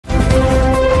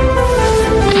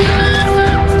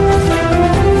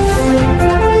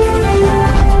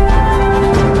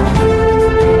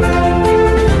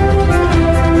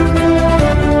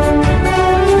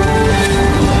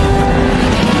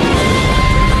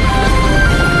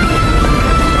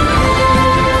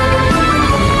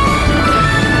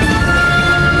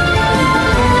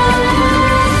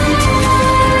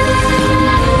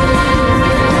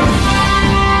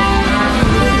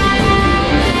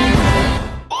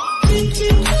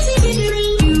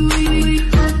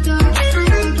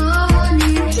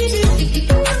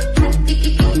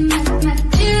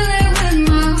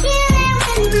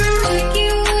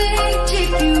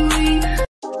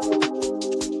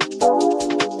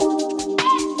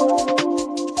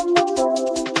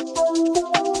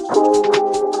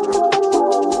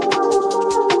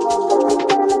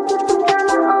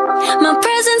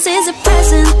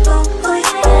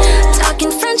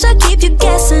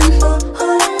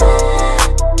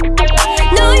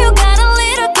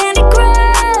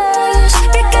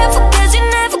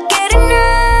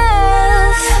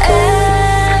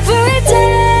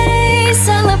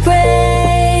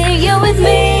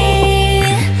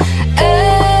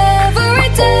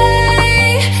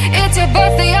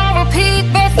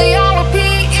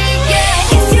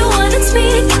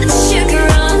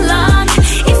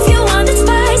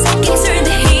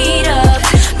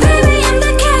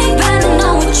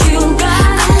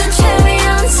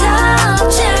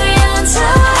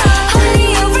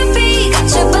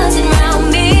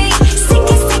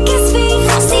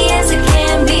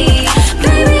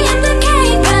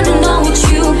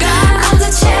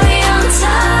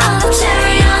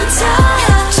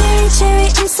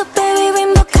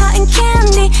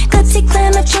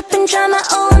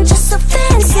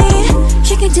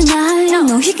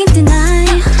you can't deny.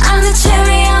 I'm the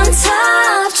cherry on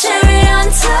top, cherry on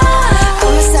top.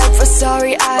 I'm a sight for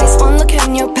sorry eyes. One look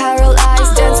and you're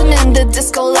paralyzed. Dancing in the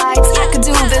disco lights. I could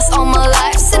do this all my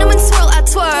life. Cinnamon swirl, I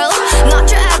twirl.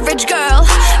 Not your average girl.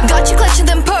 Got you clutching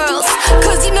them pearls.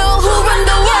 Cause you know who run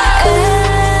the world.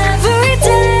 Every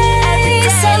day,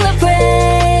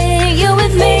 celebrate you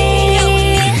with me.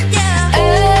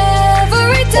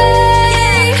 Every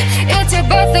day, it's your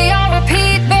birthday, I'll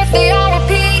repeat, birthday, I'll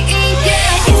repeat.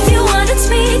 If you wanted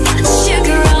sweet, got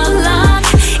sugar on lock.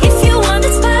 If you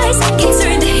wanted spice, can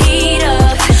turn the heat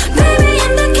up. Baby,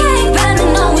 I'm the cake, better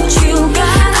know what you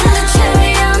got. I'm the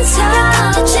cherry on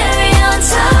top, the cherry on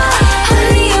top.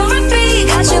 Honey, you're a bee,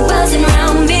 got you buzzing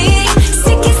around me.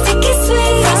 Sticky, sticky,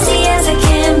 sweet, frosty as I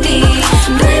can be.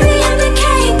 Baby, I'm the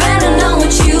cake, better know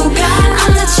what you got.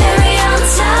 I'm the cherry on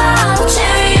top,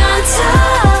 cherry on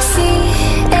top.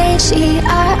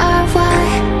 C-H-E-R-R-Y.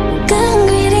 Good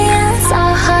ingredients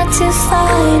are hard to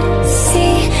find.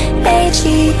 C-H-E-R-R-Y.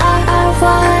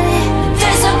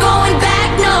 There's no going back,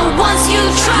 no, once you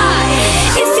try.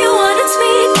 If you wanted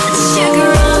sweet, got the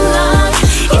sugar on lock.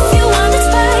 If you wanted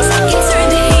spice, can turn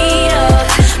the heat up.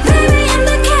 Baby, I'm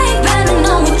the cake, better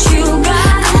know what you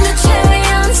got. I'm the cherry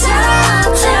on top,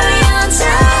 cherry on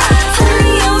top.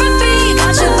 Honey, you're a bee,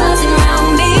 got you buzzing around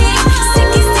me.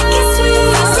 Sticky, sticky, sweet,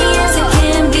 frosty as it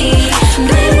can be.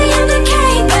 Baby, I'm the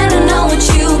cake, better know what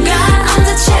you got. I'm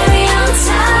the cherry on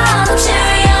top,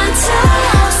 cherry on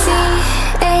top.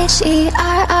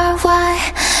 C-H-E-R-R-Y.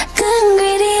 Good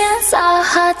ingredients are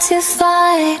hard to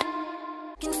find.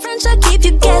 In French, I keep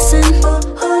you guessing.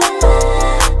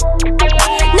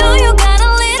 Know you got a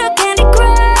little candy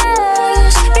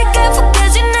crush. Be careful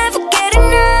 'cause you never get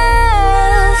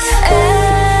enough.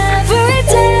 Every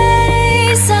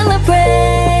day,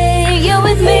 celebrate you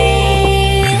with me.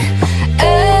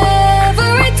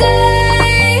 Every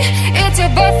day, it's your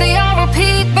birthday, I'll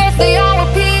repeat, birthday, I'll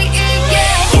repeat.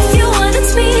 Yeah. If you wanted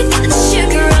sweet, got the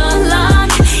sugar on lock.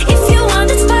 If you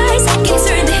wanted spice, can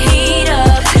turn the heat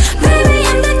up. Baby,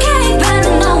 I'm the cake,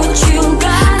 better know what you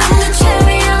got. I'm the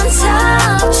cherry on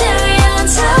top, cherry on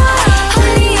top.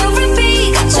 Honey, you're a bee,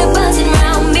 got you buzzing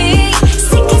around me.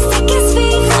 Sticky, sticky,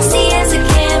 sweet, frosty as it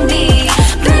can be.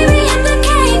 Baby, I'm the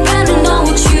cake, better know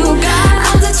what you got.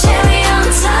 I'm the cherry on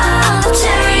top,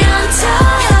 cherry on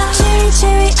top. Cherry,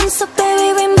 cherry, I'm so berry,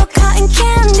 rainbow cotton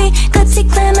candy. Glitzy,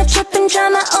 glamour, dripping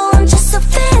drama, oh, I'm just so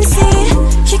fancy.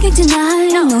 You can't deny,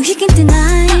 no, you can't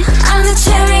deny. I'm the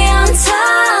cherry on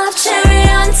top, cherry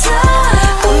on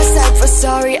top. I'm a sight for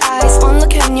sorry eyes. One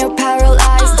look and you're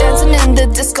paralyzed. Dancing in the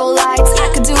disco lights. I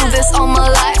could do this all my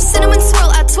life. Cinnamon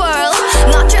swirl, I twirl.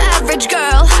 Not your average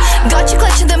girl. Got you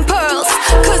clutching them pearls.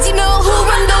 Cause you know who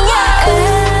run the world.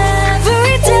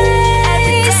 Every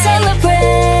day,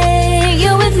 celebrate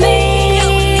you with me.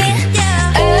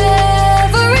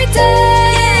 Every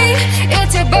day,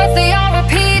 it's your birthday, I'll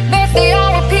repeat, birthday,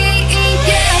 I'll repeat.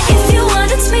 Yeah. If you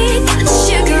wanted sweet, got the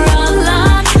sugar on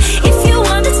lock. If you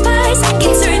wanted spice,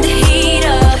 can turn the heat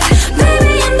up.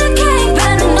 Baby, I'm the cake,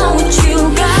 better know what you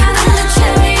got. I'm the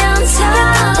cherry on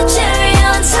top, cherry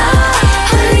on top.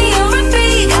 Honey, you're a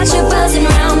bee, got you buzzing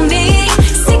around me.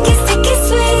 Sticky, sticky,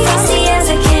 sweet, frosty as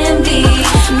it can be.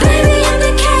 Baby, I'm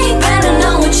the cake, better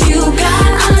know what you got.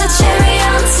 I'm the cherry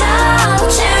on top,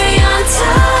 cherry on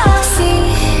top.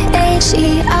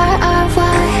 C-H-E-R-R-Y.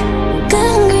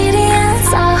 Good ingredients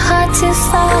are hard to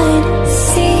find.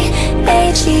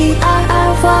 C-H-E-R-R-Y.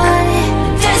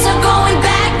 There's no going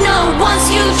back, no, once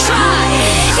you try.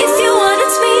 If you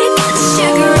wanted sweet, got the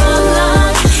sugar on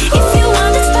lock. If you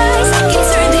wanted spice, can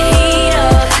turn the heat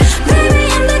up. Baby,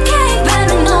 I'm the cake,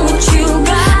 better know what you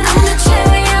got. I'm the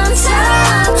cherry on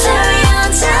top, cherry on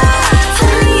top.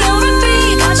 Honey, you're a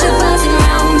bee, got you buzzing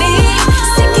around me.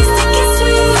 Sticky, sticky,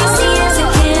 sweet, frosty as it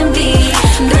can be.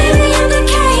 Baby, I'm the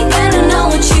cake, better know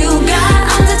what you got.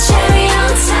 I'm the cherry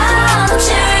on top,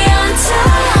 cherry on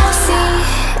top.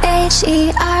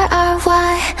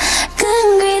 C-H-E-R-R-Y. Good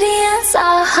ingredients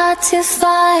are hard to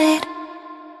find.